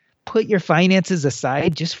put your finances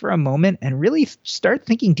aside just for a moment and really start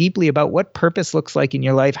thinking deeply about what purpose looks like in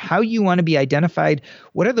your life, how you want to be identified,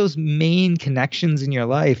 what are those main connections in your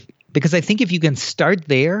life? Because I think if you can start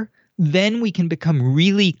there, then we can become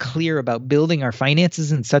really clear about building our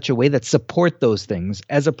finances in such a way that support those things,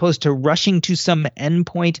 as opposed to rushing to some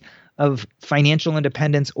endpoint of financial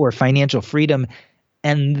independence or financial freedom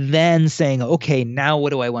and then saying, okay, now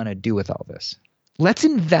what do I want to do with all this? Let's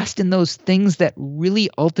invest in those things that really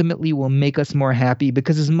ultimately will make us more happy,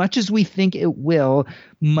 because as much as we think it will,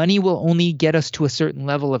 money will only get us to a certain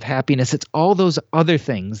level of happiness. It's all those other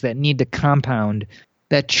things that need to compound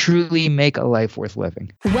that truly make a life worth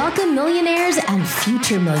living. Welcome, millionaires and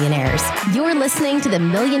future millionaires. You're listening to the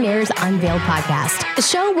Millionaires Unveiled podcast, a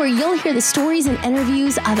show where you'll hear the stories and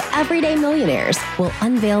interviews of everyday millionaires. We'll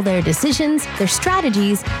unveil their decisions, their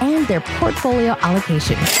strategies, and their portfolio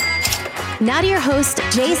allocation. Now to your host,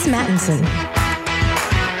 Jace Mattinson.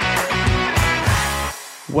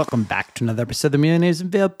 Welcome back to another episode of the Millionaires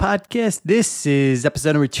Unveiled podcast. This is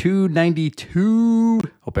episode number 292.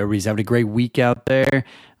 Hope everybody's having a great week out there.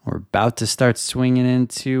 We're about to start swinging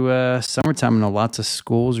into summertime. I know lots of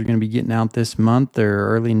schools are going to be getting out this month or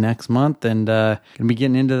early next month, and going to be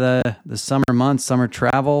getting into the summer months, summer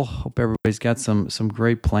travel. Hope everybody's got some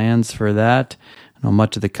great plans for that. I know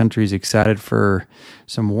much of the country is excited for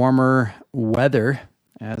some warmer weather,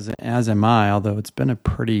 as am I, although it's been a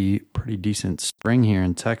pretty decent spring here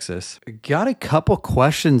in Texas. I got a couple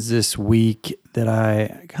questions this week that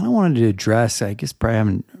I kind of wanted to address. I guess probably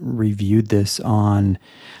haven't reviewed this on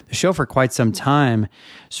the show for quite some time,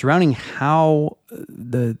 surrounding how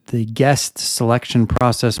the guest selection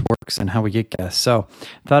process works and how we get guests. So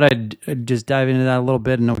I thought I'd just dive into that a little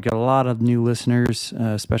bit. I know we got a lot of new listeners,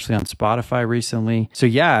 especially on Spotify recently. So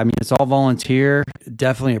yeah, I mean, it's all volunteer.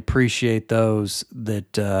 Definitely appreciate those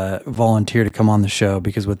that volunteer to come on the show,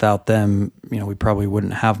 because without them, we probably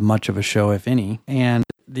wouldn't have much of a show, if any. And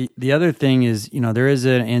the other thing is, there is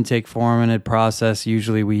an intake form and a process.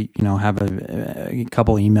 Usually we, have a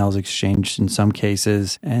couple emails exchanged in some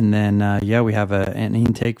cases. And then, we have an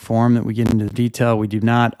intake form that we get into the detail. We do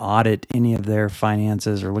not audit any of their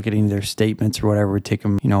finances or look at any of their statements or whatever. We take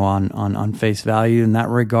them, on face value in that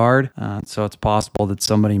regard. So it's possible that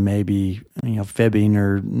somebody may be, fibbing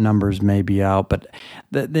or numbers may be out. But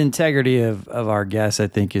the integrity of our guests, I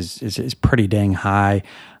think, is pretty dang high.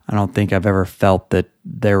 I don't think I've ever felt that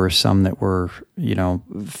there were some that were,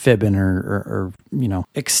 fibbing or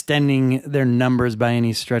extending their numbers by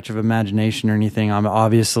any stretch of imagination or anything.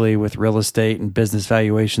 Obviously, with real estate and business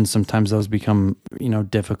valuations, sometimes those become,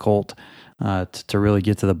 difficult to really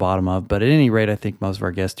get to the bottom of. But at any rate, I think most of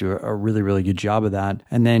our guests do a really, really good job of that.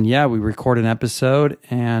 And then, we record an episode,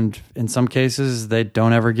 and in some cases, they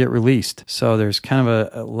don't ever get released. So there's kind of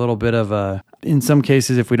a little bit of in some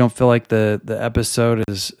cases, if we don't feel like the episode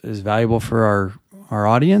is valuable for our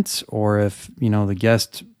audience, or if, the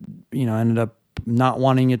guest, ended up not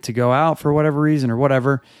wanting it to go out for whatever reason or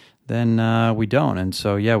whatever, then we don't. And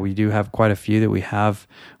so, we do have quite a few that we have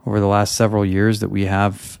over the last several years that we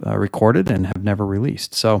have recorded and have never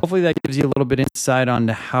released. So hopefully that gives you a little bit insight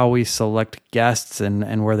onto how we select guests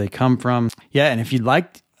and where they come from. Yeah, and if you'd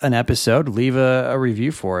like an episode, leave a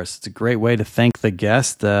review for us. It's a great way to thank the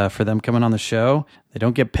guest for them coming on the show. They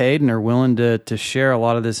don't get paid and are willing to share a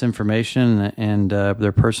lot of this information and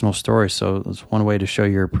their personal stories. So it's one way to show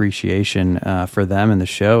your appreciation for them and the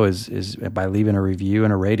show is by leaving a review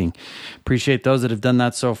and a rating. Appreciate those that have done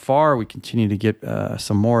that so far. We continue to get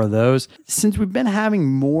some more of those. Since we've been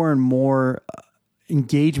having more and more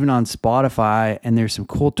engagement on Spotify, and there's some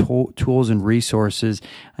cool tools and resources,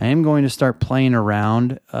 I am going to start playing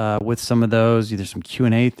around with some of those, either some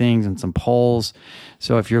Q&A things and some polls.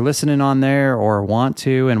 So if you're listening on there or want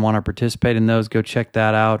to participate in those, go check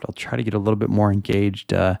that out. I'll try to get a little bit more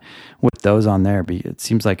engaged with those on there. But it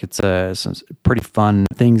seems like it's some pretty fun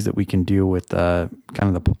things that we can do with kind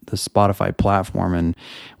of the Spotify platform and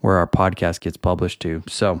where our podcast gets published to.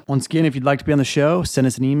 So once again, if you'd like to be on the show, send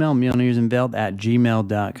us an email,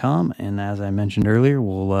 millionairesunveiled@gmail.com. And as I mentioned earlier,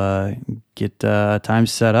 we'll get time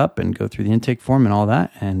set up and go through the intake form and all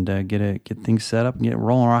that, and get things set up and get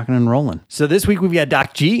rocking and rolling. So this week we've got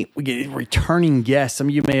Doc G. We get a returning guest. Some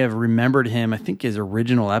of you may have remembered him. I think his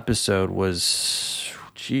original episode was,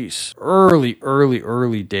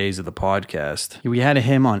 early days of the podcast. We had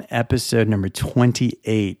him on episode number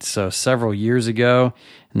 28, so several years ago.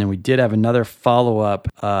 And then we did have another follow-up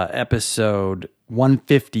episode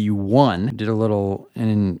 151. Did a little,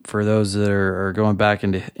 and for those that are going back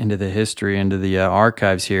into the history, into the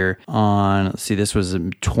archives here on, let's see, this was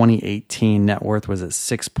 2018, net worth was at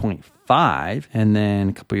 6.5. And then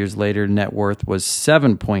a couple years later, net worth was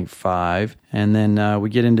 7.5. And then we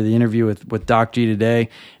get into the interview with Doc G today.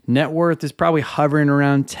 Net worth is probably hovering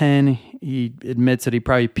around 10. He admits that he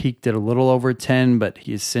probably peaked at a little over 10, but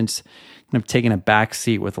he has since kind of taken a back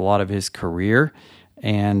seat with a lot of his career,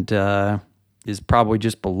 and is probably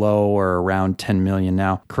just below or around 10 million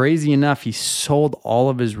now. Crazy enough, he sold all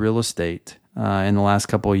of his real estate in the last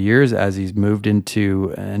couple of years as he's moved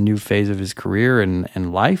into a new phase of his career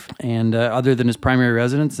and life, and other than his primary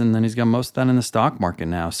residence, and then he's got most done in the stock market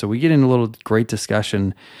now. So we get into a little great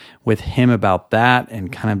discussion with him about that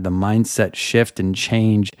and kind of the mindset shift and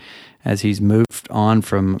change as he's moved on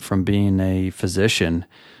from being a physician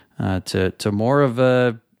to more of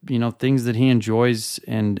a, things that he enjoys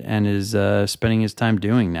and is spending his time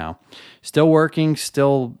doing now. Still working,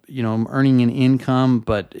 still, earning an income,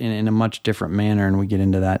 but in a much different manner, and we get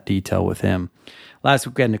into that detail with him. Last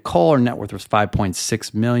week we had Nicole. Her net worth was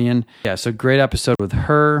 $5.6 million. Yeah, so great episode with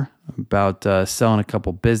her about selling a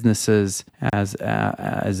couple businesses as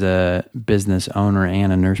a business owner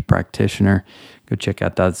and a nurse practitioner. Go check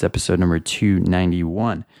out that. That's episode number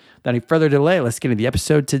 291. Without any further delay, let's get into the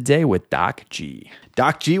episode today with Doc G.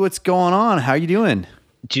 Doc G, what's going on? How you doing?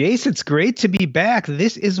 Jace, it's great to be back.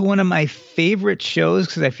 This is one of my favorite shows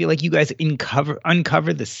because I feel like you guys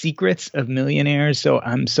uncover the secrets of millionaires. So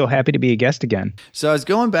I'm so happy to be a guest again. So I was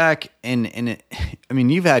going back and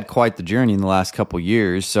you've had quite the journey in the last couple of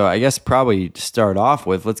years. So I guess probably to start off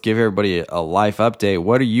with, let's give everybody a life update.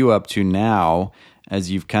 What are you up to now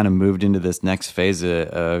as you've kind of moved into this next phase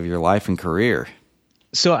of your life and career?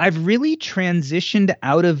 So I've really transitioned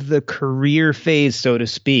out of the career phase, so to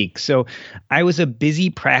speak. So I was a busy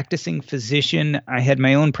practicing physician. I had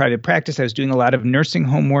my own private practice. I was doing a lot of nursing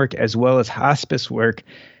home work as well as hospice work.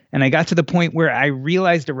 And I got to the point where I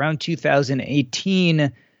realized around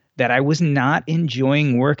 2018 that I was not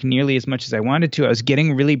enjoying work nearly as much as I wanted to. I was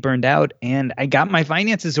getting really burned out, and I got my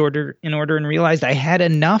finances in order and realized I had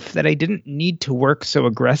enough that I didn't need to work so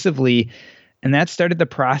aggressively. And that started the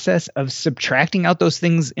process of subtracting out those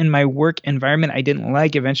things in my work environment I didn't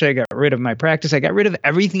like. Eventually, I got rid of my practice. I got rid of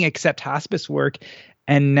everything except hospice work.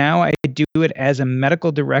 And now I do it as a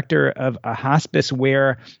medical director of a hospice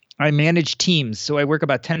where I manage teams. So I work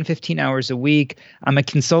about 10, 15 hours a week. I'm a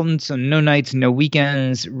consultant, so no nights, no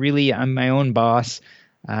weekends. Really, I'm my own boss.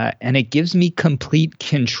 And it gives me complete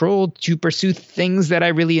control to pursue things that I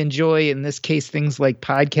really enjoy. In this case, things like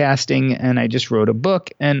podcasting. And I just wrote a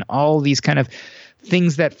book and all these kind of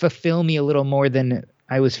things that fulfill me a little more than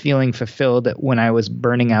I was feeling fulfilled when I was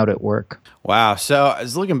burning out at work. Wow. So I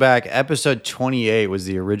was looking back, episode 28 was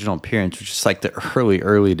the original appearance, which is like the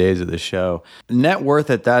early days of the show. Net worth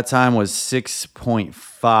at that time was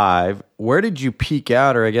 6.5. Where did you peak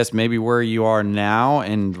out, or I guess maybe where you are now,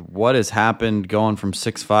 and what has happened going from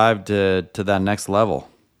 6.5 to that next level?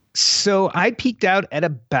 So I peaked out at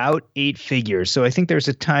about 8 figures. So I think there's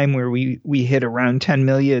a time where we hit around 10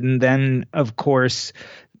 million. And then, of course,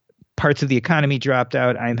 parts of the economy dropped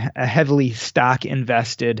out. I'm heavily stock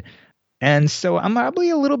invested. And so I'm probably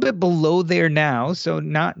a little bit below there now. So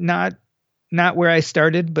not where I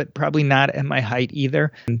started, but probably not at my height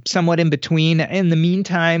either. Somewhat in between. In the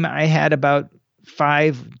meantime, I had about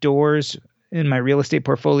 5 doors in my real estate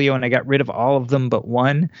portfolio, and I got rid of all of them but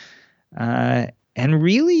one. And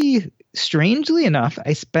really, strangely enough,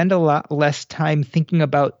 I spend a lot less time thinking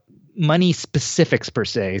about money specifics per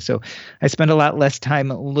se. So I spend a lot less time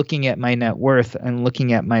looking at my net worth and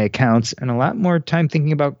looking at my accounts, and a lot more time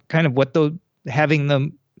thinking about kind of what having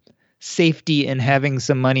the safety and having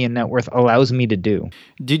some money and net worth allows me to do.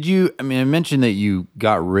 I mentioned that you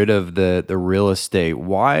got rid of the real estate.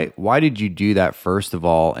 Why did you do that first of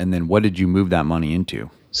all? And then what did you move that money into?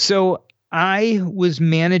 So I was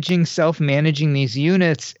self-managing these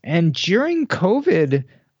units, and during COVID,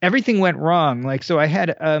 everything went wrong. So I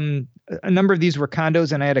had a number of these were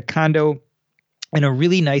condos, and I had a condo in a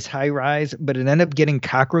really nice high rise, but it ended up getting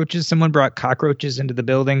cockroaches. Someone brought cockroaches into the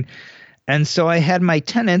building. And so I had my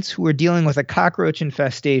tenants who were dealing with a cockroach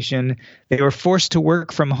infestation. They were forced to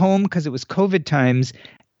work from home because it was COVID times.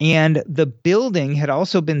 And the building had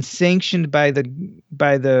also been sanctioned by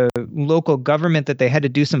the local government that they had to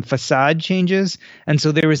do some facade changes. And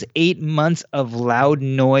so there was 8 months of loud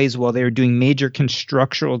noise while they were doing major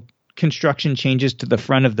construction changes to the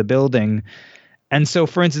front of the building. And so,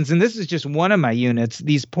 for instance, and this is just one of my units,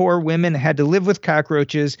 these poor women had to live with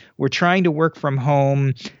cockroaches, were trying to work from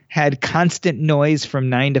home, had constant noise from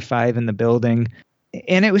 9 to 5 in the building.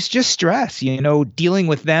 And it was just stress, dealing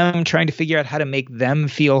with them, trying to figure out how to make them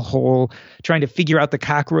feel whole, trying to figure out the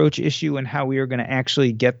cockroach issue and how we were going to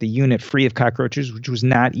actually get the unit free of cockroaches, which was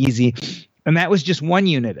not easy. And that was just one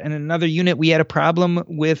unit. And another unit we had a problem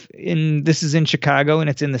with this is in Chicago and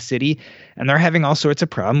it's in the city, and they're having all sorts of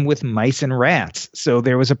problem with mice and rats. So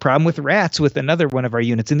there was a problem with rats with another one of our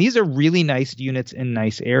units. And these are really nice units in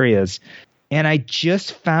nice areas. And I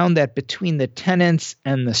just found that between the tenants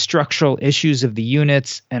and the structural issues of the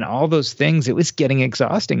units and all those things, it was getting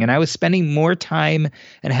exhausting. And I was spending more time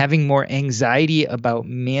and having more anxiety about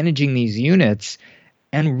managing these units.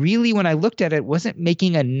 And really, when I looked at it, wasn't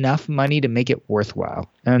making enough money to make it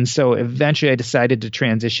worthwhile. And so eventually I decided to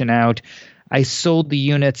transition out. I sold the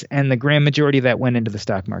units, and the grand majority of that went into the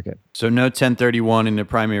stock market. So no 1031 into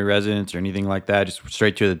primary residence or anything like that, just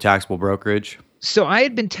straight to the taxable brokerage? So I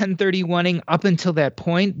had been 1031ing up until that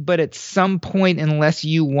point, but at some point, unless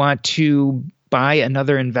you want to buy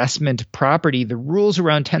another investment property, the rules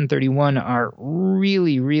around 1031 are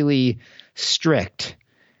really, really strict.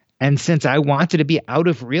 And since I wanted to be out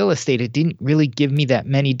of real estate, it didn't really give me that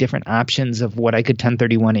many different options of what I could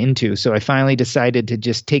 1031 into. So I finally decided to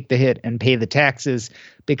just take the hit and pay the taxes,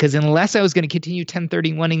 because unless I was going to continue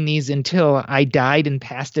 1031ing these until I died and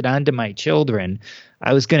passed it on to my children,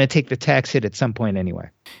 I was going to take the tax hit at some point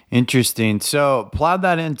anyway. Interesting. So plowed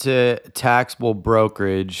that into taxable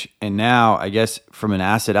brokerage. And now, I guess from an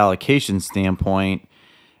asset allocation standpoint,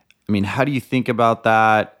 I mean, how do you think about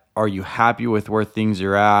that? Are you happy with where things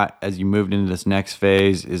are at as you moved into this next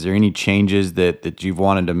phase? Is there any changes that you've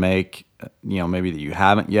wanted to make, maybe that you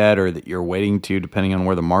haven't yet or that you're waiting to, depending on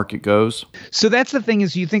where the market goes? So that's the thing,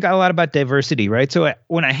 is you think a lot about diversity, right? So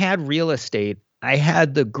when I had real estate, I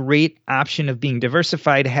had the great option of being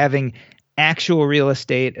diversified, having actual real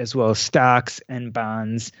estate as well as stocks and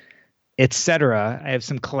bonds, etc. I have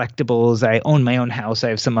some collectibles. I own my own house. I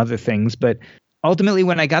have some other things, but ultimately,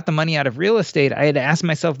 when I got the money out of real estate, I had to ask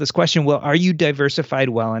myself this question, well, are you diversified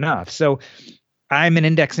well enough? So I'm an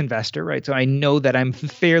index investor, right? So I know that I'm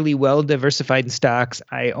fairly well diversified in stocks.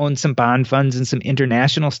 I own some bond funds and some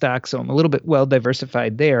international stocks, so I'm a little bit well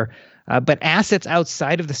diversified there. But assets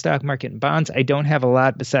outside of the stock market and bonds, I don't have a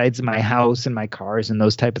lot besides my house and my cars and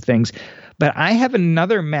those type of things. But I have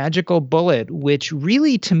another magical bullet, which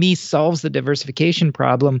really, to me, solves the diversification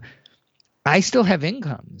problem. I still have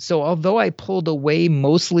income. So although I pulled away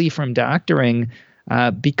mostly from doctoring,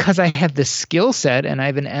 because I have the skill set and I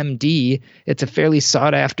have an MD, it's a fairly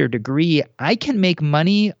sought after degree, I can make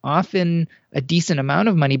money, often a decent amount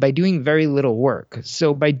of money, by doing very little work.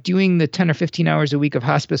 So by doing the 10 or 15 hours a week of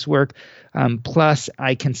hospice work, plus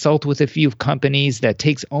I consult with a few companies that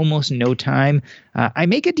takes almost no time, I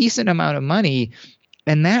make a decent amount of money.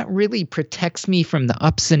 And that really protects me from the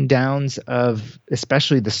ups and downs of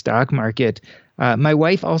especially the stock market. My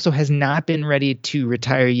wife also has not been ready to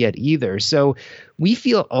retire yet either. So we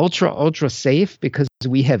feel ultra safe because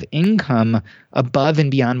we have income above and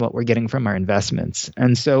beyond what we're getting from our investments.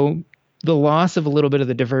 And so the loss of a little bit of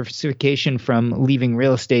the diversification from leaving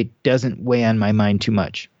real estate doesn't weigh on my mind too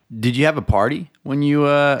much. Did you have a party when you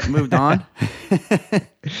moved on?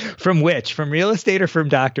 From which? From real estate or from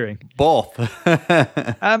doctoring? Both.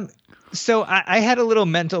 So I had a little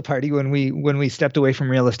mental party when we stepped away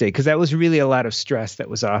from real estate, because that was really a lot of stress that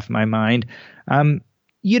was off my mind. There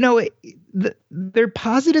are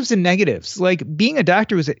positives and negatives. Like, being a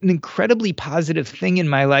doctor was an incredibly positive thing in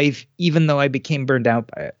my life, even though I became burned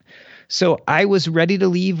out by it. So I was ready to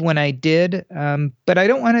leave when I did, but I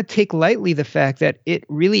don't want to take lightly the fact that it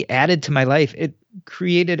really added to my life. It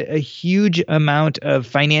created a huge amount of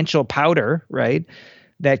financial powder, right,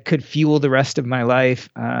 that could fuel the rest of my life.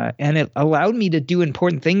 And it allowed me to do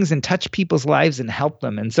important things and touch people's lives and help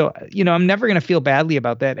them. And so, I'm never going to feel badly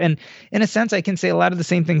about that. And in a sense, I can say a lot of the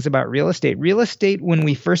same things about real estate. Real estate, when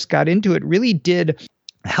we first got into it, really did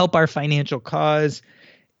help our financial cause.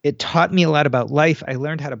 It taught me a lot about life. I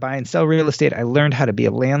learned how to buy and sell real estate. I learned how to be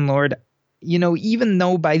a landlord. Even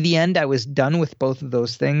though by the end I was done with both of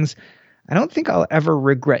those things, I don't think I'll ever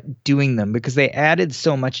regret doing them, because they added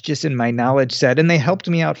so much just in my knowledge set, and they helped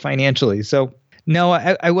me out financially. So no,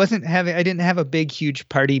 I didn't have a big, huge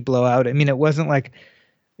party blowout. I mean, it wasn't like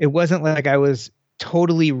I was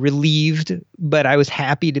totally relieved, but I was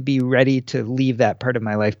happy to be ready to leave that part of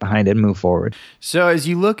my life behind and move forward. So as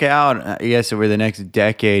you look out, I guess, over the next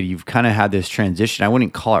decade, you've kind of had this transition. I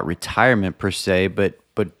wouldn't call it retirement per se, but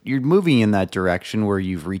you're moving in that direction where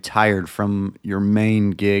you've retired from your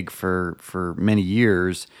main gig for many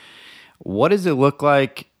years. What does it look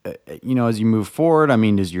like, as you move forward? I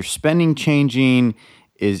mean, is your spending changing?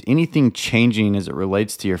 is anything changing as it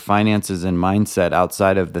relates to your finances and mindset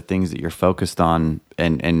outside of the things that you're focused on?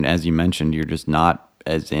 And as you mentioned, you're just not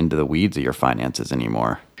as into the weeds of your finances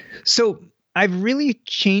anymore. So I've really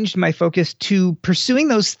changed my focus to pursuing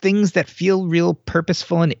those things that feel real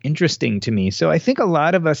purposeful and interesting to me. So I think a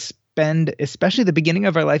lot of us spend, especially the beginning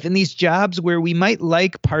of our life, in these jobs where we might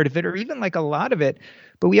like part of it or even like a lot of it,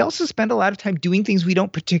 but we also spend a lot of time doing things we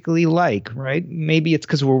don't particularly like, right? Maybe it's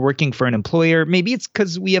because we're working for an employer. Maybe it's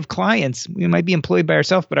because we have clients. We might be employed by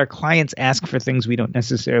ourselves, but our clients ask for things we don't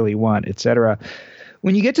necessarily want, et cetera.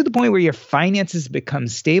 When you get to the point where your finances become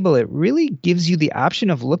stable, it really gives you the option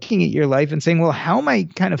of looking at your life and saying, well, how am I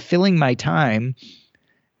kind of filling my time?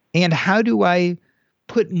 And how do I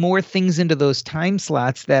put more things into those time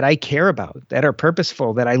slots that I care about, that are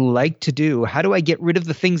purposeful, that I like to do? How do I get rid of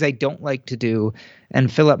the things I don't like to do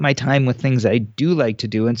and fill up my time with things I do like to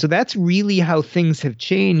do? And so that's really how things have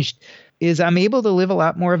changed, is I'm able to live a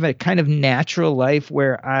lot more of a kind of natural life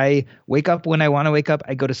where I wake up when I want to wake up.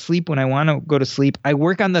 I go to sleep when I want to go to sleep. I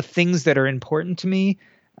work on the things that are important to me,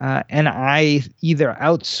 and I either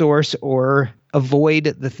outsource or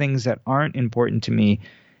avoid the things that aren't important to me.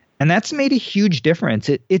 And that's made a huge difference.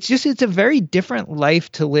 It's a very different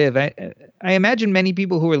life to live. I imagine many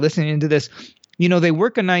people who are listening to this, they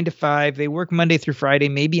work a 9 to 5, they work Monday through Friday,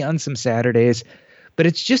 maybe on some Saturdays, but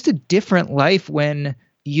it's just a different life when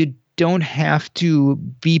you don't have to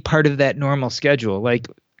be part of that normal schedule. Like,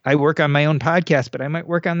 I work on my own podcast, but I might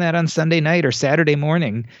work on that on Sunday night or Saturday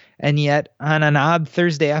morning. And yet on an odd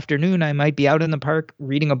Thursday afternoon, I might be out in the park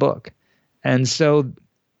reading a book. And so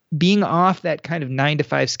being off that kind of 9 to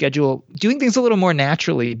 5 schedule, doing things a little more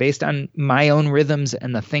naturally based on my own rhythms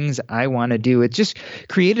and the things I want to do, it just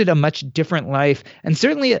created a much different life, and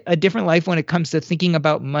certainly a different life when it comes to thinking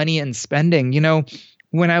about money and spending.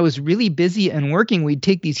 When I was really busy and working, we'd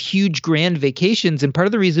take these huge grand vacations. And part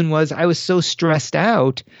of the reason was I was so stressed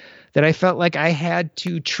out that I felt like I had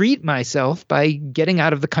to treat myself by getting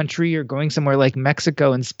out of the country or going somewhere like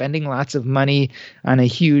Mexico and spending lots of money on a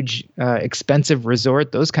huge, expensive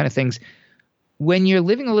resort, those kind of things. When you're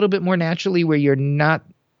living a little bit more naturally, where you're not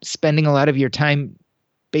spending a lot of your time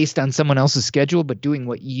based on someone else's schedule, but doing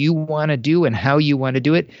what you want to do and how you want to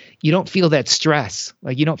do it, you don't feel that stress.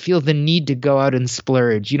 Like, you don't feel the need to go out and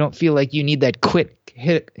splurge. You don't feel like you need that quick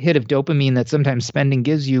hit of dopamine that sometimes spending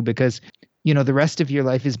gives you, because, the rest of your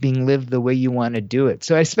life is being lived the way you want to do it.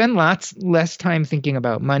 So I spend lots less time thinking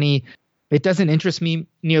about money. It doesn't interest me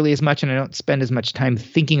nearly as much, and I don't spend as much time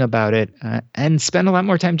thinking about it, and spend a lot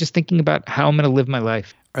more time just thinking about how I'm going to live my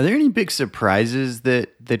life. Are there any big surprises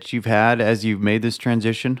that you've had as you've made this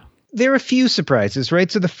transition? There are a few surprises, right?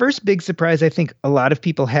 So the first big surprise I think a lot of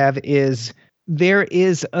people have is there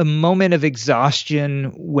is a moment of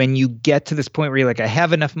exhaustion when you get to this point where you're like, I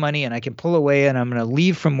have enough money and I can pull away and I'm going to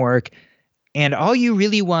leave from work. And all you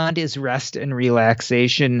really want is rest and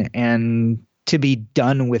relaxation and to be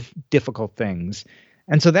done with difficult things.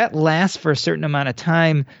 And so that lasts for a certain amount of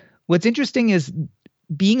time. What's interesting is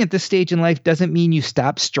being at this stage in life doesn't mean you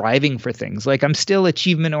stop striving for things. Like, I'm still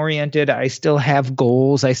achievement oriented. I still have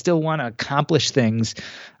goals. I still want to accomplish things.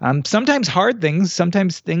 Sometimes hard things,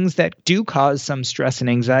 sometimes things that do cause some stress and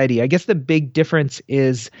anxiety. I guess the big difference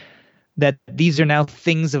is that these are now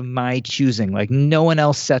things of my choosing. Like, no one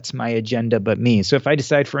else sets my agenda but me. So if I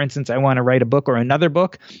decide, for instance, I want to write a book or another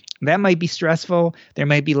book, that might be stressful. There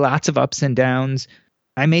might be lots of ups and downs.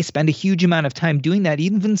 I may spend a huge amount of time doing that,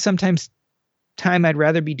 even sometimes time I'd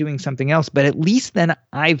rather be doing something else, but at least then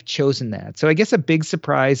I've chosen that. So I guess a big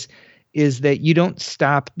surprise is that you don't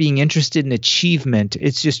stop being interested in achievement.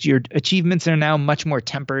 It's just your achievements are now much more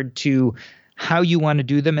tempered to how you want to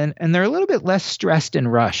do them, and they're a little bit less stressed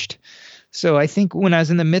and rushed. So I think when I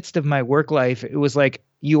was in the midst of my work life, it was like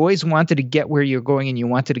you always wanted to get where you're going and you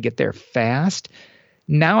wanted to get there fast.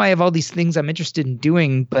 Now I have all these things I'm interested in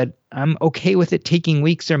doing, but I'm okay with it taking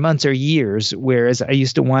weeks or months or years, whereas I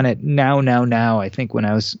used to want it now, I think, when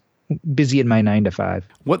I was busy in my 9 to 5.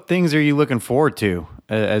 What things are you looking forward to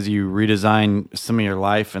as you redesign some of your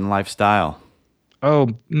life and lifestyle? Oh,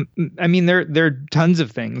 I mean, there are tons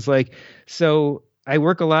of things. Like, so I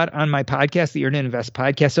work a lot on my podcast, the Earn and Invest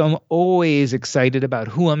podcast. So I'm always excited about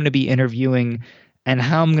who I'm going to be interviewing and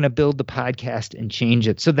how I'm going to build the podcast and change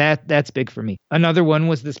it. So that's big for me. Another one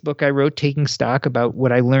was this book I wrote, Taking Stock, about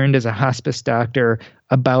what I learned as a hospice doctor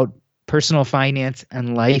about personal finance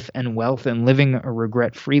and life and wealth and living a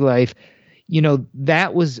regret-free life.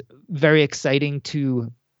 That was very exciting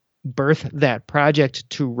to birth that project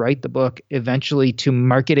to write the book, eventually to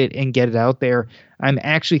market it and get it out there. I'm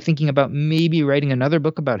actually thinking about maybe writing another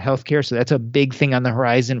book about healthcare. So that's a big thing on the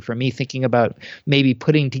horizon for me, thinking about maybe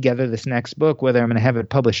putting together this next book, whether I'm going to have it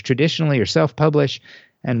published traditionally or self-publish,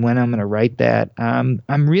 and when I'm going to write that.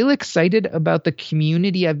 I'm real excited about the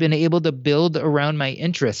community I've been able to build around my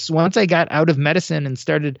interests. Once I got out of medicine and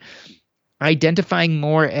started identifying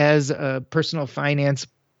more as a personal finance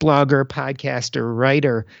blogger, podcaster,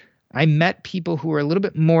 writer, I met people who are a little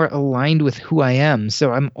bit more aligned with who I am.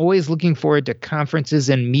 So I'm always looking forward to conferences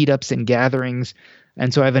and meetups and gatherings.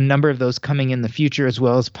 And so I have a number of those coming in the future, as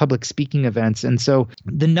well as public speaking events. And so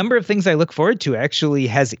the number of things I look forward to actually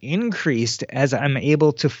has increased as I'm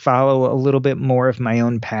able to follow a little bit more of my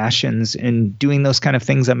own passions and doing those kind of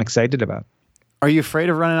things I'm excited about. Are you afraid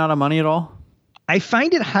of running out of money at all? I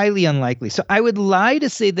find it highly unlikely. So I would lie to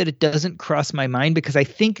say that it doesn't cross my mind, because I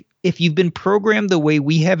think if you've been programmed the way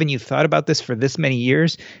we have and you've thought about this for this many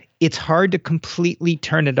years, it's hard to completely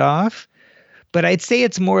turn it off. But I'd say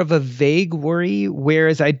it's more of a vague worry,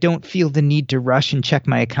 whereas I don't feel the need to rush and check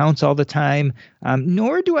my accounts all the time,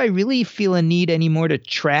 nor do I really feel a need anymore to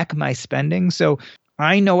track my spending. So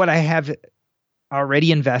I know what I have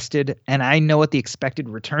already invested, and I know what the expected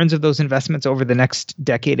returns of those investments over the next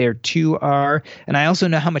decade or two are. And I also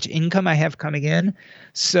know how much income I have coming in.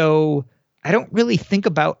 So I don't really think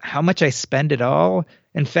about how much I spend at all.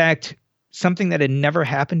 In fact, something that had never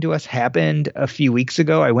happened to us happened a few weeks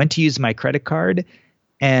ago. I went to use my credit card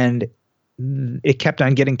and it kept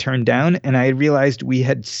on getting turned down. And I realized we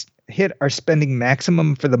had hit our spending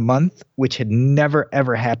maximum for the month, which had never,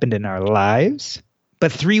 ever happened in our lives.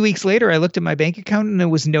 But 3 weeks later, I looked at my bank account and it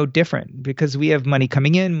was no different, because we have money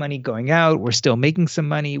coming in, money going out. We're still making some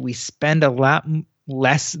money. We spend a lot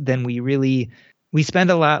less than we spend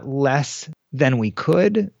a lot less than we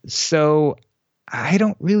could. So I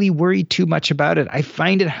don't really worry too much about it. I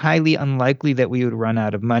find it highly unlikely that we would run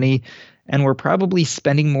out of money, and we're probably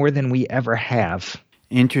spending more than we ever have.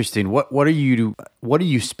 Interesting. What are you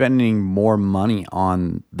spending more money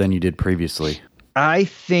on than you did previously? I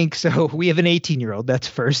think so. We have an 18-year-old. That's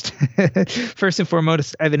first. First and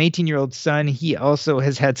foremost, I have an 18-year-old son. He also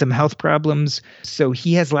has had some health problems. So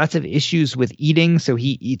he has lots of issues with eating. So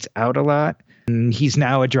he eats out a lot. And he's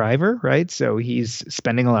now a driver, right? So he's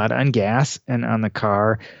spending a lot on gas and on the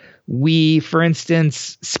car. We, for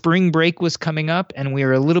instance, spring break was coming up and we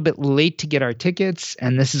were a little bit late to get our tickets.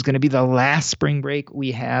 And this is going to be the last spring break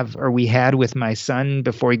we had with my son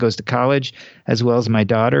before he goes to college, as well as my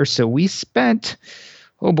daughter. So we spent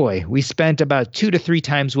about 2 to 3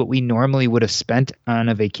 times what we normally would have spent on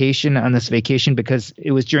this vacation, because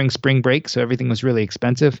it was during spring break. So everything was really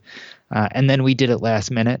expensive. And then we did it last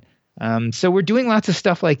minute. So we're doing lots of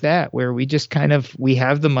stuff like that, where we just we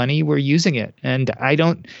have the money, we're using it. And I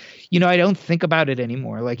don't think about it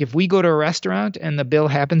anymore. Like if we go to a restaurant and the bill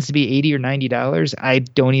happens to be $80 or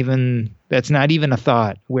 $90, that's not even a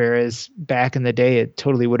thought. Whereas back in the day, it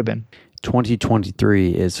totally would have been.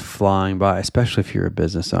 2023 is flying by, especially if you're a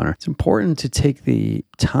business owner. It's important to take the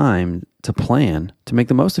time to plan, to make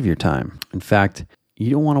the most of your time. In fact, you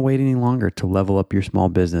don't want to wait any longer to level up your small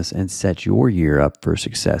business and set your year up for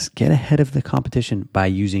success. Get ahead of the competition by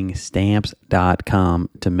using Stamps.com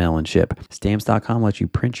to mail and ship. Stamps.com lets you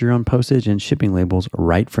print your own postage and shipping labels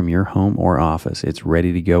right from your home or office. It's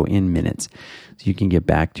ready to go in minutes, so you can get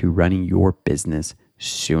back to running your business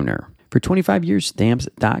sooner. For 25 years,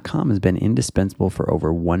 Stamps.com has been indispensable for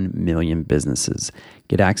over 1 million businesses.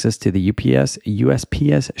 Get access to the UPS,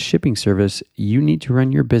 USPS shipping service you need to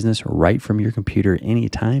run your business right from your computer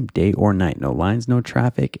anytime, day or night. No lines, no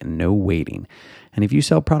traffic, no waiting. And if you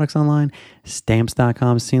sell products online,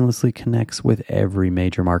 Stamps.com seamlessly connects with every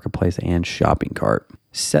major marketplace and shopping cart.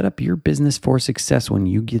 Set up your business for success when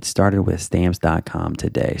you get started with Stamps.com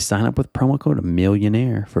today. Sign up with promo code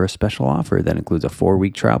MILLIONAIRE for a special offer that includes a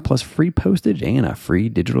 4-week trial plus free postage and a free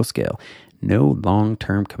digital scale. No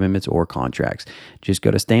long-term commitments or contracts. Just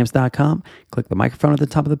go to Stamps.com, click the microphone at the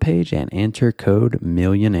top of the page, and enter code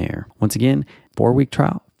MILLIONAIRE. Once again, 4-week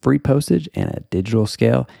trial, free postage, and a digital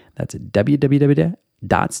scale. That's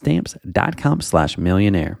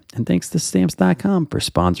www.stamps.com/millionaire. And thanks to Stamps.com for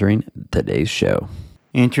sponsoring today's show.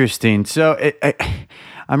 Interesting. So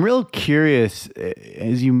I'm real curious,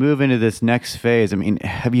 as you move into this next phase,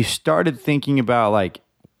 have you started thinking about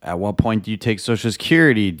at what point do you take Social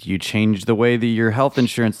Security? Do you change the way that your health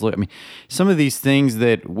insurance looks? Some of these things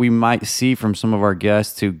that we might see from some of our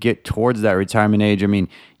guests to get towards that retirement age.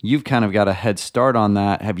 You've kind of got a head start on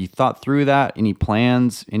that. Have you thought through that? Any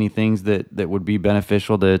plans, any things that would be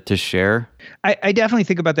beneficial to share? I definitely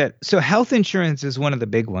think about that. So health insurance is one of the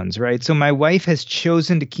big ones, right? So my wife has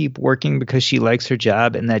chosen to keep working because she likes her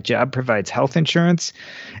job, and that job provides health insurance.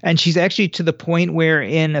 And she's actually to the point where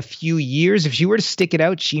in a few years, if she were to stick it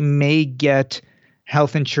out, she may get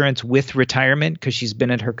health insurance with retirement because she's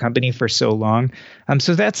been at her company for so long.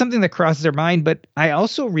 So that's something that crosses her mind. But I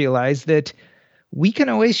also realize that we can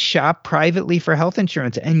always shop privately for health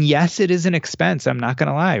insurance. And yes, it is an expense. I'm not going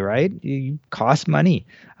to lie, right? It costs money.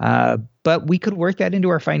 But we could work that into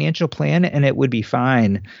our financial plan and it would be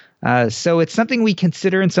fine. So it's something we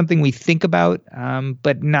consider and something we think about,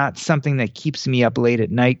 but not something that keeps me up late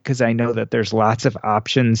at night because I know that there's lots of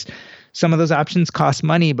options. Some of those options cost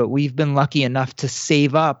money, but we've been lucky enough to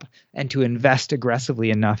save up and to invest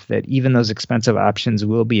aggressively enough that even those expensive options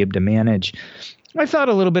will be able to manage. I thought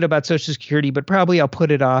a little bit about Social Security, but probably I'll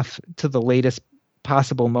put it off to the latest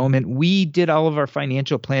possible moment. We did all of our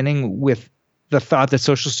financial planning with the thought that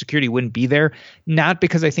Social Security wouldn't be there, not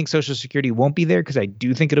because I think Social Security won't be there, because I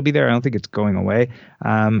do think it'll be there. I don't think it's going away.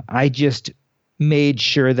 I just made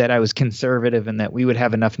sure that I was conservative and that we would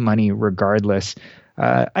have enough money regardless.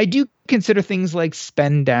 I do consider things like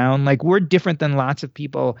spend down. Like we're different than lots of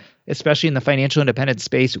people, especially in the financial independent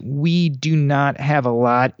space. We do not have a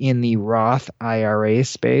lot in the Roth IRA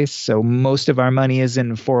space. So most of our money is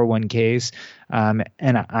in 401ks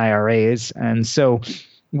and IRAs. And so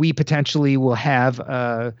we potentially will have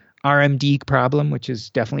a RMD problem, which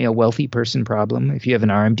is definitely a wealthy person problem. If you have an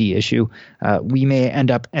RMD issue, we may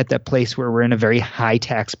end up at that place where we're in a very high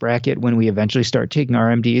tax bracket when we eventually start taking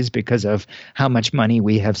RMDs because of how much money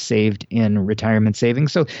we have saved in retirement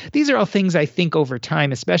savings. So these are all things I think over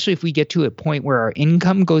time, especially if we get to a point where our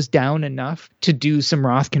income goes down enough to do some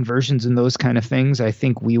Roth conversions and those kind of things, I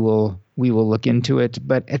think we will look into it.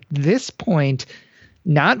 But at this point,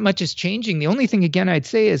 not much is changing. The only thing, again, I'd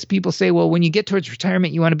say is people say, well, when you get towards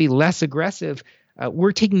retirement, you want to be less aggressive.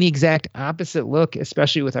 We're taking the exact opposite look,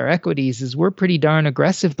 especially with our equities, is we're pretty darn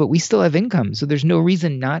aggressive, but we still have income. So there's no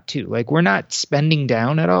reason not to. Like we're not spending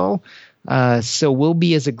down at all. So we'll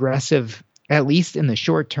be as aggressive, at least in the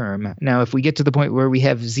short term. Now, if we get to the point where we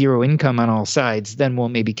have zero income on all sides, then we'll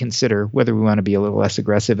maybe consider whether we want to be a little less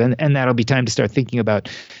aggressive. And that'll be time to start thinking about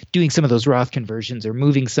doing some of those Roth conversions or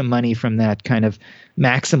moving some money from that kind of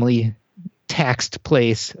maximally taxed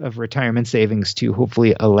place of retirement savings to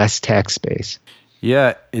hopefully a less tax space.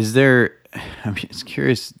 Yeah. I'm just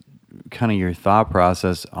curious kind of your thought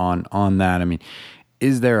process on that. I mean,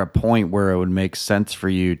 is there a point where it would make sense for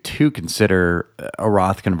you to consider a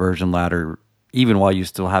Roth conversion ladder, even while you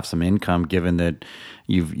still have some income, given that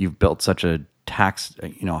you've built such a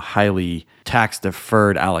highly tax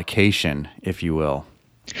deferred allocation, if you will?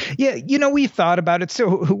 Yeah, we've thought about it.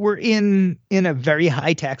 So we're in a very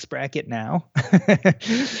high tax bracket now.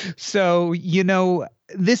 So,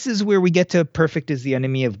 this is where we get to perfect is the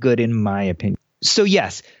enemy of good, in my opinion. So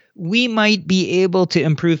yes, we might be able to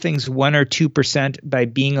improve things 1 or 2% by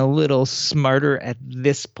being a little smarter at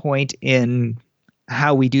this point in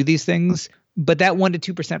how we do these things. But that 1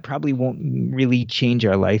 to 2% probably won't really change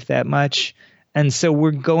our life that much. And so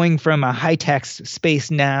we're going from a high tax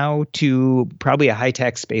space now to probably a high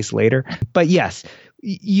tax space later. But yes,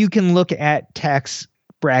 you can look at tax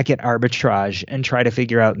bracket arbitrage and try to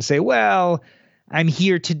figure out and say, well, I'm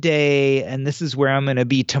here today and this is where I'm going to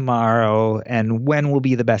be tomorrow, and when will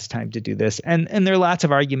be the best time to do this? And there are lots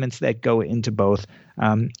of arguments that go into both.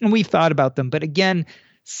 And we've thought about them. But again,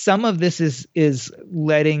 some of this is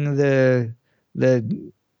letting the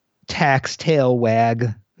tax tail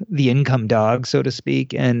wag the income dog, so to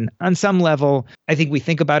speak. And on some level, I think we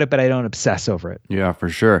think about it, but I don't obsess over it. Yeah, for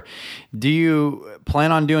sure. Do you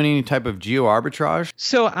plan on doing any type of geo arbitrage?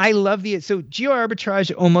 So I love so geo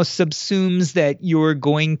arbitrage almost subsumes that you're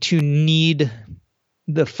going to need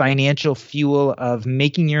the financial fuel of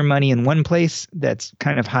making your money in one place that's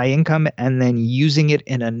kind of high income and then using it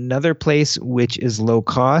in another place, which is low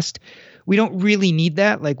cost. We don't really need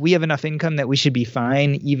that. Like we have enough income that we should be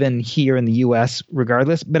fine even here in the US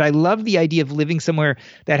regardless. But I love the idea of living somewhere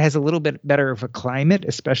that has a little bit better of a climate,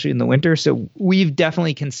 especially in the winter. So we've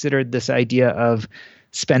definitely considered this idea of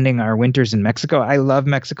spending our winters in Mexico. I love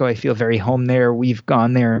Mexico. I feel very home there. We've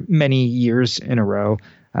gone there many years in a row.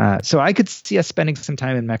 So I could see us spending some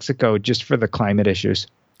time in Mexico just for the climate issues.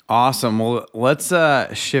 Awesome. Well, let's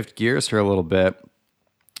shift gears here a little bit.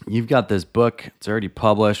 You've got this book. It's already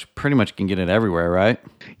published. Pretty much can get it everywhere, right?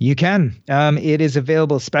 You can. It is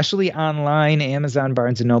available especially online, Amazon,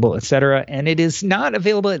 Barnes & Noble, etc. And it is not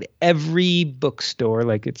available at every bookstore.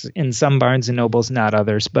 Like it's in some Barnes & Nobles, not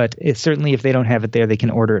others. But it's certainly if they don't have it there, they can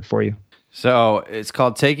order it for you. So it's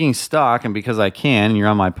called Taking Stock, and because I can, and you're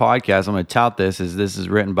on my podcast, I'm going to tout this as this is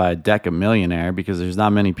written by a Decamillionaire, because there's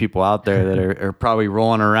not many people out there that are probably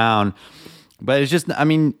rolling around. But it's just, I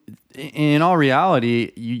mean, in all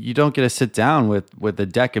reality, you don't get to sit down with a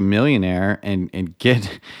Decamillionaire and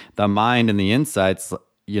get the mind and the insights.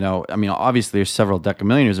 You know, I mean, obviously there's several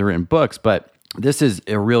Decamillionaires that have written books, but this is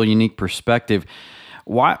a real unique perspective.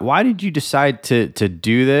 Why did you decide to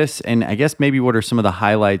do this? And I guess maybe what are some of the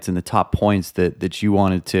highlights and the top points that you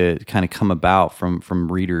wanted to kind of come about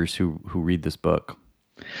from readers who read this book?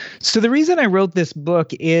 So the reason I wrote this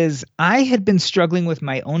book is I had been struggling with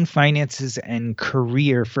my own finances and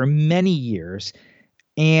career for many years.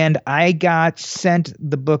 And I got sent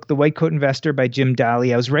the book, The White Coat Investor by Jim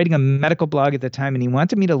Daly. I was writing a medical blog at the time, and he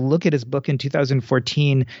wanted me to look at his book in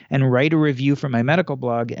 2014 and write a review for my medical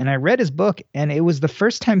blog. And I read his book, and it was the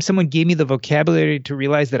first time someone gave me the vocabulary to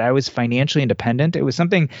realize that I was financially independent. It was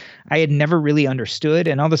something I had never really understood.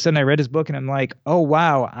 And all of a sudden I read his book, and I'm like, oh,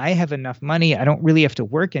 wow, I have enough money. I don't really have to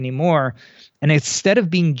work anymore. And instead of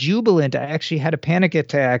being jubilant, I actually had a panic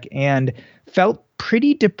attack and felt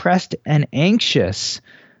pretty depressed and anxious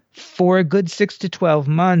for a good 6 to 12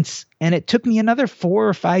 months. And it took me another 4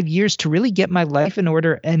 or 5 years to really get my life in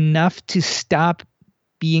order enough to stop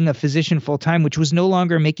being a physician full time, which was no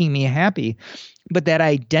longer making me happy. But that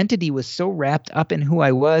identity was so wrapped up in who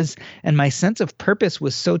I was, and my sense of purpose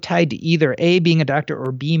was so tied to either A, being a doctor,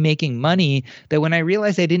 or B, making money, that when I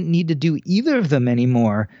realized I didn't need to do either of them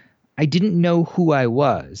anymore, I didn't know who I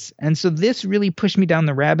was. And so this really pushed me down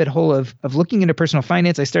the rabbit hole of looking into personal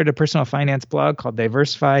finance. I started a personal finance blog called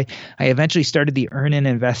Diversify. I eventually started the Earn and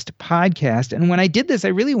Invest podcast. And when I did this, I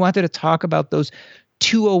really wanted to talk about those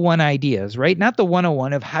 201 ideas, right? Not the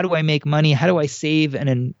 101 of how do I make money? How do I save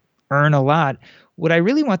and earn a lot? What I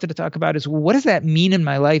really wanted to talk about is, well, what does that mean in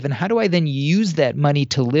my life? And how do I then use that money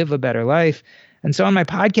to live a better life? And so on my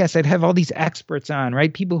podcast, I'd have all these experts on,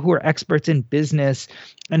 right? People who are experts in business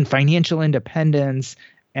and financial independence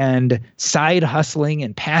and side hustling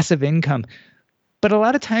and passive income. But a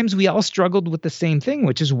lot of times we all struggled with the same thing,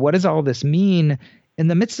 which is, what does all this mean? In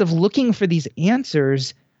the midst of looking for these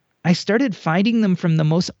answers, I started finding them from the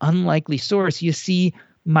most unlikely source. You see,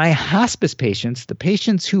 my hospice patients, the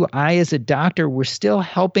patients who I as a doctor were still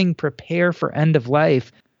helping prepare for end of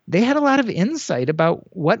life, they had a lot of insight about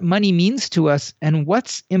what money means to us and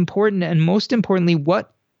what's important, and most importantly,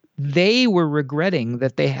 what they were regretting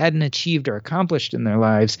that they hadn't achieved or accomplished in their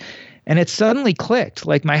lives. And it suddenly clicked.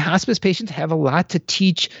 Like, my hospice patients have a lot to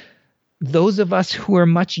teach those of us who are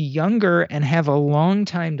much younger and have a long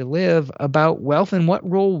time to live about wealth and what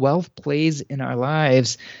role wealth plays in our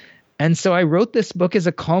lives. And so I wrote this book as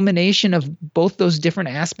a culmination of both those different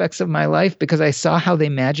aspects of my life, because I saw how they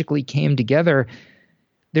magically came together.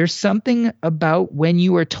 There's something about when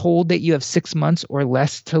you are told that you have 6 months or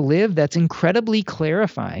less to live that's incredibly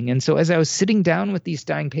clarifying. And so as I was sitting down with these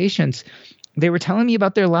dying patients, they were telling me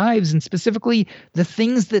about their lives, and specifically the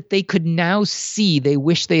things that they could now see they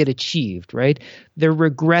wish they had achieved, right? Their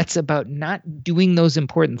regrets about not doing those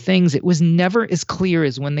important things. It was never as clear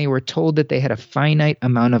as when they were told that they had a finite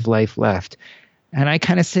amount of life left. And I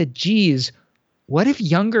kind of said, geez, what if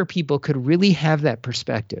younger people could really have that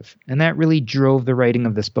perspective? And that really drove the writing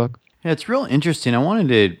of this book. Yeah, it's real interesting.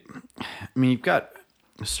 You've got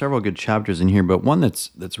several good chapters in here, but one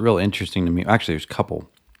that's real interesting to me, actually there's a couple,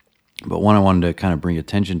 but one I wanted to kind of bring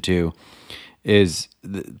attention to is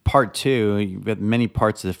part 2. You've got many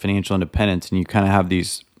parts of the financial independence, and you kind of have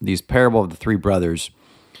these parable of the 3 brothers.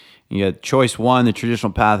 You got choice 1, the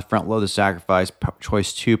traditional path, front load the sacrifice.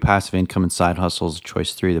 Choice 2, passive income and side hustles.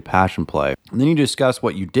 Choice 3, the passion play. And then you discuss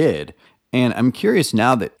what you did. And I'm curious,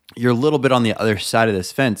 now that you're a little bit on the other side of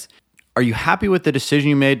this fence, are you happy with the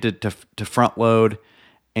decision you made to front load?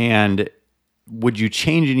 And would you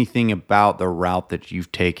change anything about the route that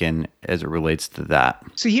you've taken as it relates to that?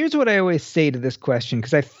 So here's what I always say to this question,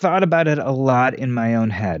 because I've thought about it a lot in my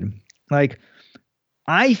own head. Like,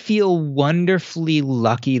 I feel wonderfully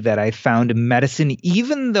lucky that I found medicine,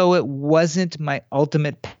 even though it wasn't my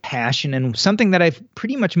ultimate passion and something that I've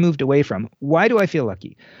pretty much moved away from. Why do I feel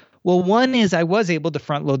lucky? Well, one is I was able to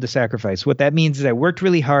front load the sacrifice. What that means is I worked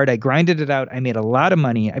really hard. I grinded it out. I made a lot of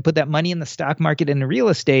money. I put that money in the stock market and real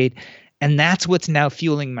estate, and that's what's now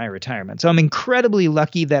fueling my retirement. So I'm incredibly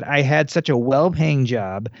lucky that I had such a well-paying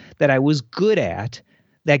job that I was good at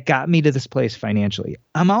that got me to this place financially.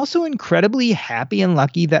 I'm also incredibly happy and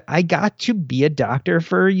lucky that I got to be a doctor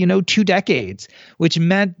for, 2 decades, which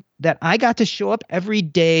meant that I got to show up every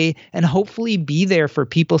day and hopefully be there for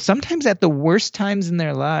people, sometimes at the worst times in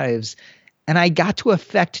their lives, And I got to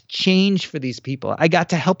affect change for these people. I got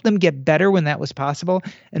to help them get better when that was possible.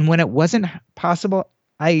 And when it wasn't possible,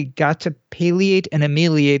 I got to palliate and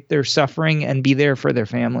ameliorate their suffering and be there for their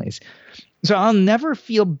families. So I'll never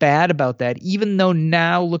feel bad about that, even though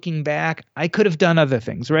now looking back, I could have done other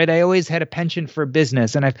things, right? I always had a penchant for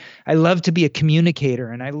business, and I love to be a communicator,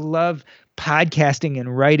 and I love podcasting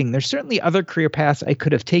and writing. There's certainly other career paths I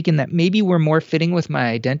could have taken that maybe were more fitting with my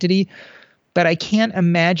identity, but I can't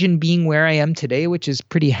imagine being where I am today, which is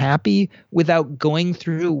pretty happy, without going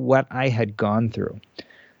through what I had gone through.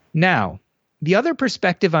 Now, the other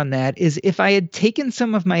perspective on that is if I had taken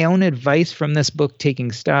some of my own advice from this book,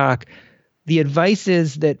 Taking Stock, the advice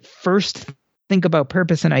is that first think about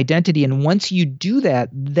purpose and identity. And once you do that,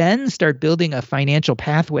 then start building a financial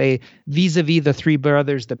pathway vis-a-vis the three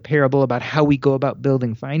brothers, the parable about how we go about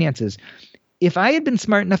building finances. If I had been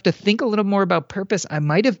smart enough to think a little more about purpose, I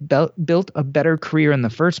might have built a better career in the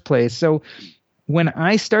first place. So when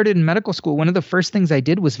I started in medical school, one of the first things I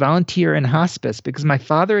did was volunteer in hospice because my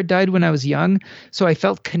father had died when I was young. So I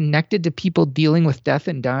felt connected to people dealing with death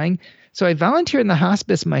and dying. So I volunteered in the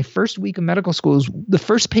hospice my first week of medical school. The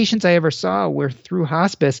first patients I ever saw were through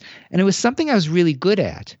hospice, and it was something I was really good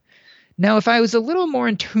at. Now, if I was a little more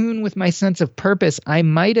in tune with my sense of purpose, I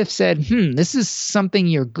might have said, this is something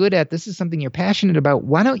you're good at. This is something you're passionate about.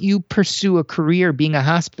 Why don't you pursue a career being a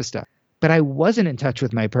hospice doctor? But I wasn't in touch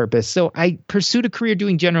with my purpose. So I pursued a career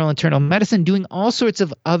doing general internal medicine, doing all sorts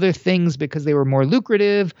of other things because they were more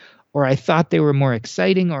lucrative, or I thought they were more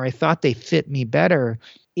exciting, or I thought they fit me better.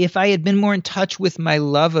 If I had been more in touch with my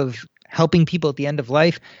love of helping people at the end of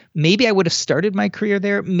life, maybe I would have started my career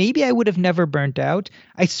there. Maybe I would have never burnt out.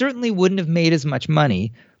 I certainly wouldn't have made as much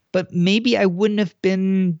money, but maybe I wouldn't have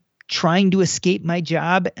been trying to escape my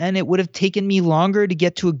job, and it would have taken me longer to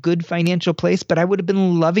get to a good financial place, but I would have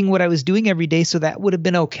been loving what I was doing every day, so that would have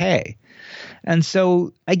been okay. And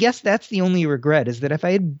so I guess that's the only regret, is that if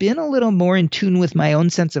I had been a little more in tune with my own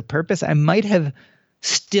sense of purpose, I might have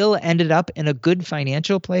still ended up in a good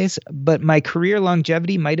financial place, but my career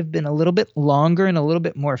longevity might have been a little bit longer and a little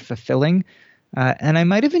bit more fulfilling, and I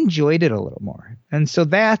might have enjoyed it a little more. And so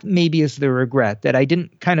that maybe is the regret, that I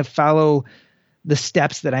didn't kind of follow the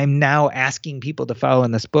steps that I'm now asking people to follow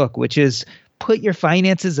in this book, which is put your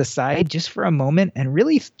finances aside just for a moment and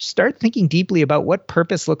really start thinking deeply about what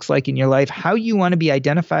purpose looks like in your life, how you want to be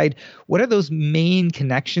identified, what are those main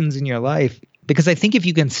connections in your life. Because I think if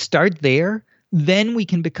you can start there, then we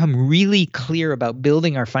can become really clear about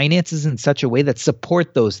building our finances in such a way that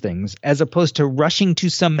support those things, as opposed to rushing to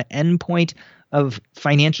some endpoint of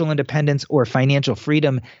financial independence or financial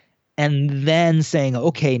freedom and then saying,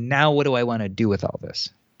 okay, now what do I want to do with all this?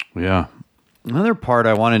 Yeah. Another part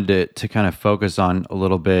I wanted to kind of focus on a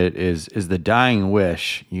little bit is the dying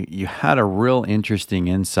wish. You had a real interesting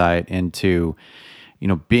insight into,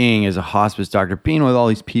 being as a hospice doctor, being with all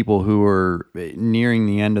these people who are nearing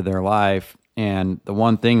the end of their life. And the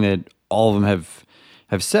one thing that all of them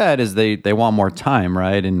have said is they want more time,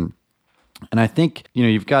 right? And I think,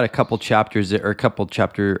 you've got a couple chapters, or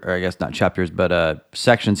I guess not chapters, but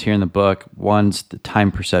sections here in the book. One's the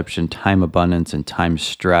time perception, time abundance, and time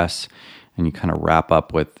stress. And you kind of wrap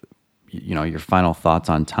up with, your final thoughts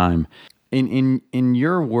on time. In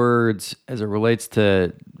your words, as it relates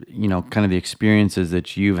to, kind of the experiences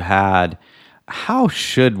that you've had, how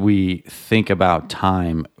should we think about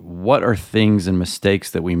time? What are things and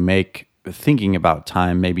mistakes that we make thinking about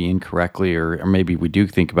time, maybe incorrectly, or maybe we do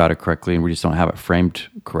think about it correctly and we just don't have it framed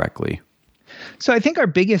correctly? So I think our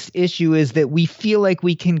biggest issue is that we feel like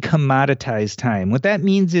we can commoditize time. What that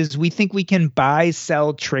means is we think we can buy,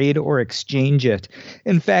 sell, trade, or exchange it.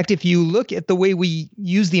 In fact, if you look at the way we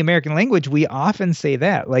use the American language, we often say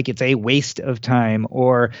that, like it's a waste of time,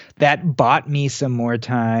 or that bought me some more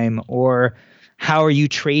time, or how are you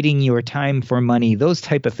trading your time for money, those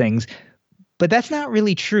type of things. But that's not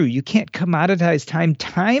really true. You can't commoditize time.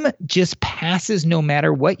 Time just passes no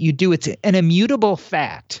matter what you do. It's an immutable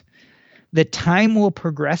fact that time will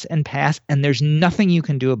progress and pass, and there's nothing you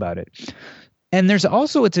can do about it. And there's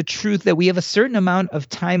also, it's a truth that we have a certain amount of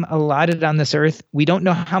time allotted on this earth. We don't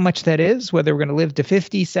know how much that is, whether we're going to live to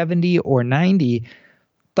 50, 70, or 90,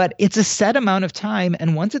 but it's a set amount of time,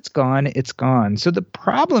 and once it's gone, it's gone. So the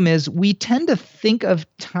problem is we tend to think of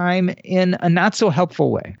time in a not so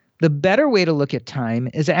helpful way. The better way to look at time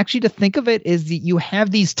is actually to think of it as that you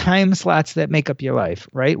have these time slots that make up your life,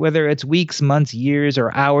 right? Whether it's weeks, months, years,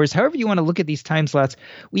 or hours, however you want to look at these time slots,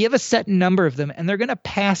 we have a set number of them, and they're going to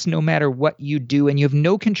pass no matter what you do, and you have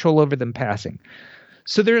no control over them passing.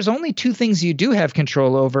 So there's only two things you do have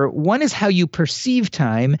control over. One is how you perceive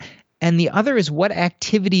time, And the other is what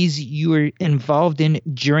activities you are involved in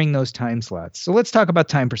during those time slots. So let's talk about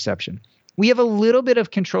time perception. We have a little bit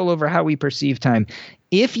of control over how we perceive time.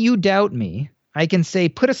 If you doubt me, I can say,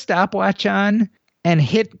 put a stopwatch on and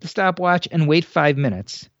hit the stopwatch and wait 5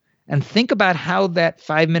 minutes. And think about how that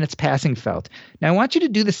 5 minutes passing felt. Now, I want you to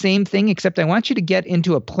do the same thing, except I want you to get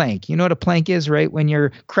into a plank. You know what a plank is, right? When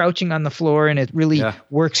you're crouching on the floor and it really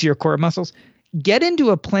works your core muscles. Get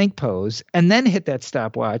into a plank pose and then hit that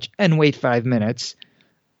stopwatch and wait 5 minutes.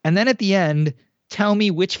 And then at the end, tell me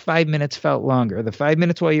which 5 minutes felt longer, the 5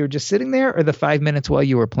 minutes while you were just sitting there or the 5 minutes while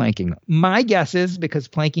you were planking. My guess is, because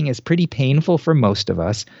planking is pretty painful for most of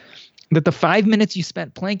us, that the 5 minutes you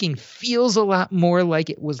spent planking feels a lot more like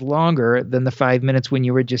it was longer than the 5 minutes when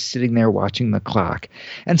you were just sitting there watching the clock.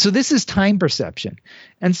 And so this is time perception.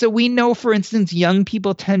 And so we know, for instance, young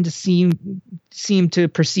people tend to seem to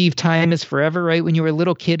perceive time as forever, right? When you were a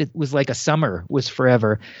little kid, it was like a summer was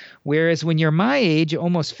forever. Whereas when you're my age,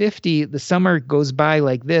 almost 50, the summer goes by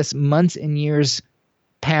like this. Months and years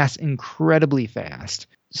pass incredibly fast.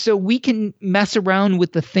 So we can mess around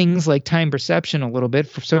with the things like time perception a little bit.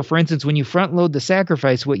 So for instance, when you front load the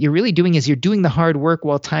sacrifice, what you're really doing is you're doing the hard work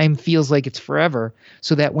while time feels like it's forever,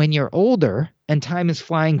 so that when you're older and time is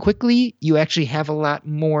flying quickly, you actually have a lot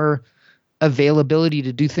more availability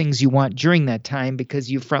to do things you want during that time because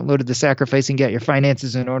you front loaded the sacrifice and got your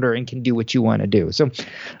finances in order and can do what you want to do. So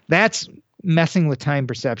that's messing with time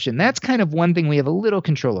perception. That's kind of one thing we have a little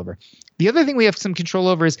control over. The other thing we have some control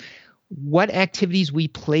over is what activities we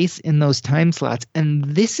place in those time slots. And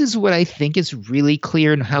this is what I think is really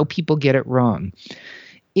clear and how people get it wrong.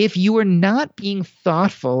 If you are not being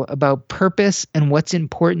thoughtful about purpose and what's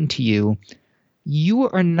important to you, you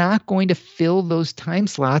are not going to fill those time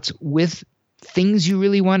slots with things you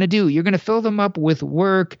really want to do. You're going to fill them up with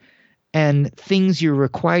work and things you're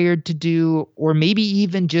required to do, or maybe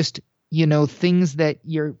even just, things that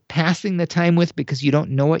you're passing the time with because you don't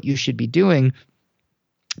know what you should be doing.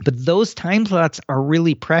 But those time slots are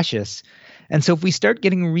really precious. And so if we start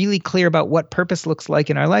getting really clear about what purpose looks like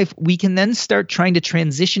in our life, we can then start trying to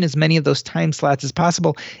transition as many of those time slots as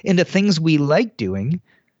possible into things we like doing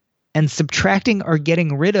and subtracting or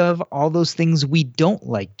getting rid of all those things we don't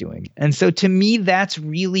like doing. And so to me, that's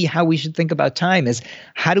really how we should think about time, is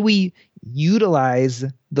how do we utilize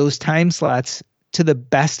those time slots to the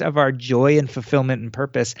best of our joy and fulfillment and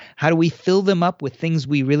purpose? How do we fill them up with things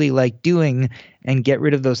we really like doing and get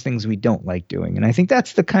rid of those things we don't like doing? And I think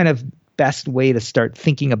that's the kind of best way to start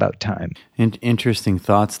thinking about time. Interesting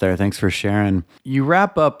thoughts there. Thanks for sharing. You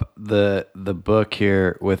wrap up the book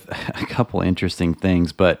here with a couple interesting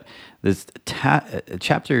things, but this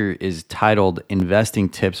chapter is titled Investing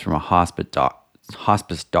Tips from a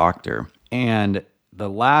Hospice Doctor. And the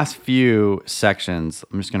last few sections,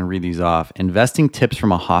 I'm just going to read these off. Investing tips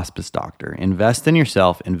from a hospice doctor. Invest in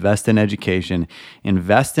yourself, invest in education,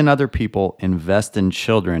 invest in other people, invest in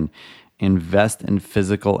children, invest in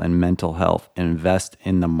physical and mental health, invest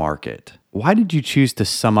in the market. Why did you choose to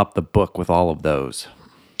sum up the book with all of those?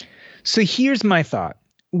 So here's my thought.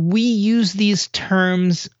 We use these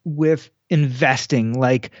terms with investing,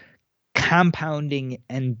 like compounding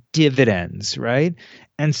and dividends, right?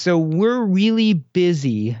 And so we're really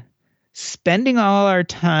busy spending all our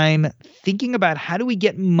time thinking about how do we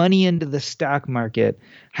get money into the stock market?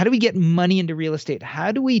 How do we get money into real estate?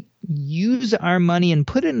 How do we use our money and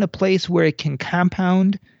put it in a place where it can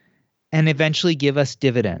compound and eventually give us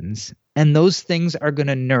dividends? And those things are going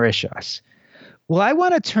to nourish us. Well, I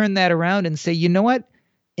want to turn that around and say, you know what?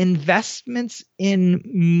 Investments in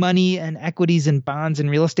money and equities and bonds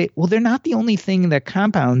and real estate, well, they're not the only thing that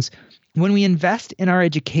compounds. When we invest in our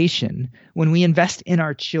education, when we invest in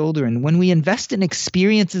our children, when we invest in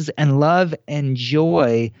experiences and love and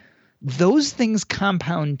joy, those things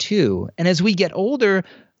compound too. And as we get older,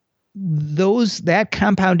 that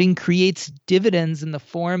compounding creates dividends in the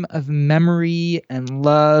form of memory and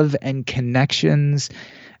love and connections.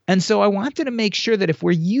 And so I wanted to make sure that if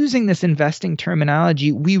we're using this investing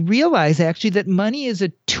terminology, we realize actually that money is a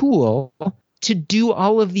tool to do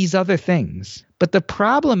all of these other things. But the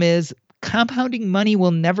problem is compounding money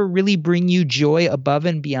will never really bring you joy above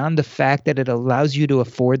and beyond the fact that it allows you to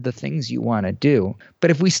afford the things you want to do.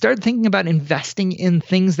 But if we start thinking about investing in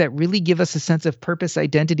things that really give us a sense of purpose,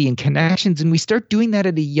 identity, and connections, and we start doing that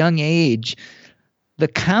at a young age, the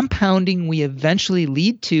compounding we eventually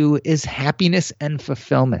lead to is happiness and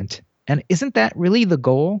fulfillment. And isn't that really the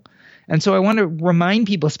goal? And so I want to remind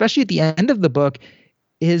people, especially at the end of the book,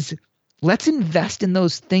 is let's invest in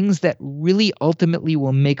those things that really ultimately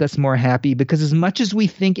will make us more happy, because as much as we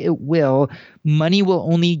think it will, money will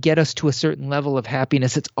only get us to a certain level of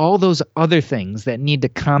happiness. It's all those other things that need to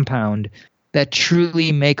compound that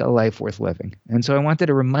truly make a life worth living. And so I wanted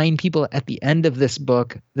to remind people at the end of this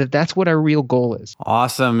book that that's what our real goal is.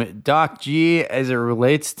 Awesome. Doc G, as it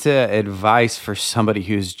relates to advice for somebody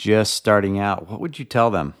who's just starting out, what would you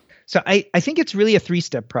tell them? So I think it's really a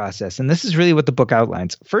 3-step process, and this is really what the book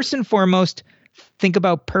outlines. First and foremost, think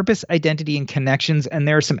about purpose, identity, and connections. And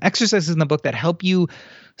there are some exercises in the book that help you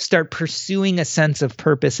start pursuing a sense of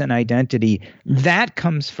purpose and identity. That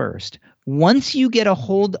comes first. Once you get a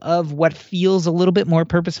hold of what feels a little bit more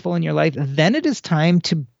purposeful in your life, then it is time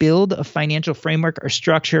to build a financial framework or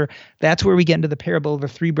structure. That's where we get into the parable of the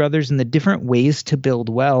 3 brothers and the different ways to build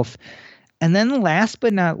wealth. And then last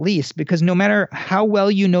but not least, because no matter how well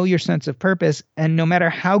you know your sense of purpose and no matter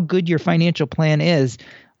how good your financial plan is,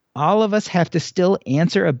 all of us have to still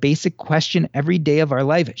answer a basic question every day of our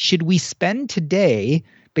life. Should we spend today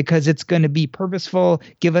because it's going to be purposeful,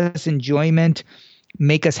 give us enjoyment,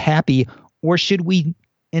 make us happy, or should we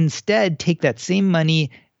instead take that same money,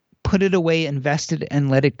 put it away, invest it, and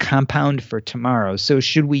let it compound for tomorrow? So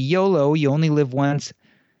should we YOLO, you only live once,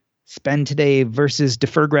 spend today, versus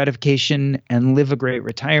defer gratification and live a great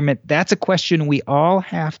retirement? That's a question we all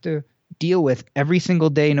have to deal with every single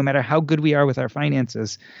day, no matter how good we are with our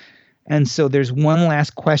finances. And so there's one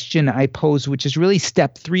last question I pose, which is really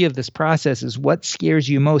step 3 of this process, is what scares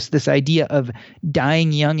you most? This idea of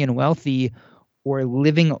dying young and wealthy or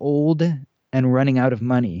living old and running out of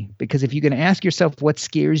money. Because if you can ask yourself what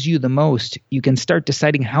scares you the most, you can start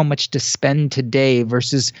deciding how much to spend today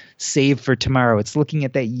versus save for tomorrow. It's looking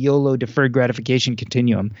at that YOLO deferred gratification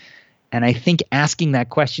continuum. And I think asking that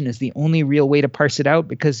question is the only real way to parse it out,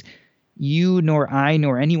 because you nor I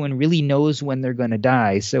nor anyone really knows when they're going to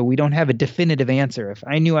die. So we don't have a definitive answer. If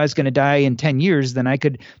I knew I was going to die in 10 years, then I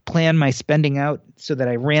could plan my spending out so that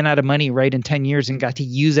I ran out of money right in 10 years and got to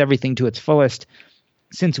use everything to its fullest.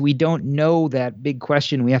 Since we don't know that big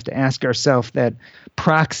question, we have to ask ourselves that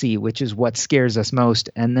proxy, which is what scares us most,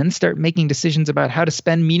 and then start making decisions about how to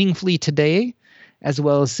spend meaningfully today as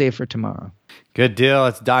well as save for tomorrow. Good deal.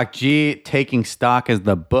 It's Doc G. Taking Stock is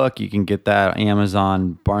the book. You can get that on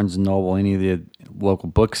Amazon, Barnes & Noble, any of the local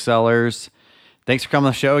booksellers. Thanks for coming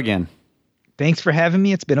on the show again. Thanks for having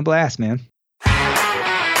me. It's been a blast, man.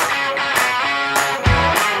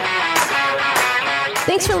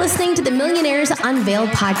 Thanks for listening to the Millionaires Unveiled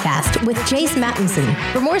podcast with Jace Mattinson.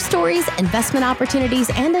 For more stories, investment opportunities,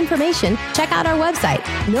 and information, check out our website,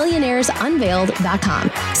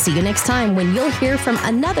 millionairesunveiled.com. See you next time when you'll hear from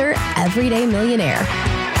another everyday millionaire.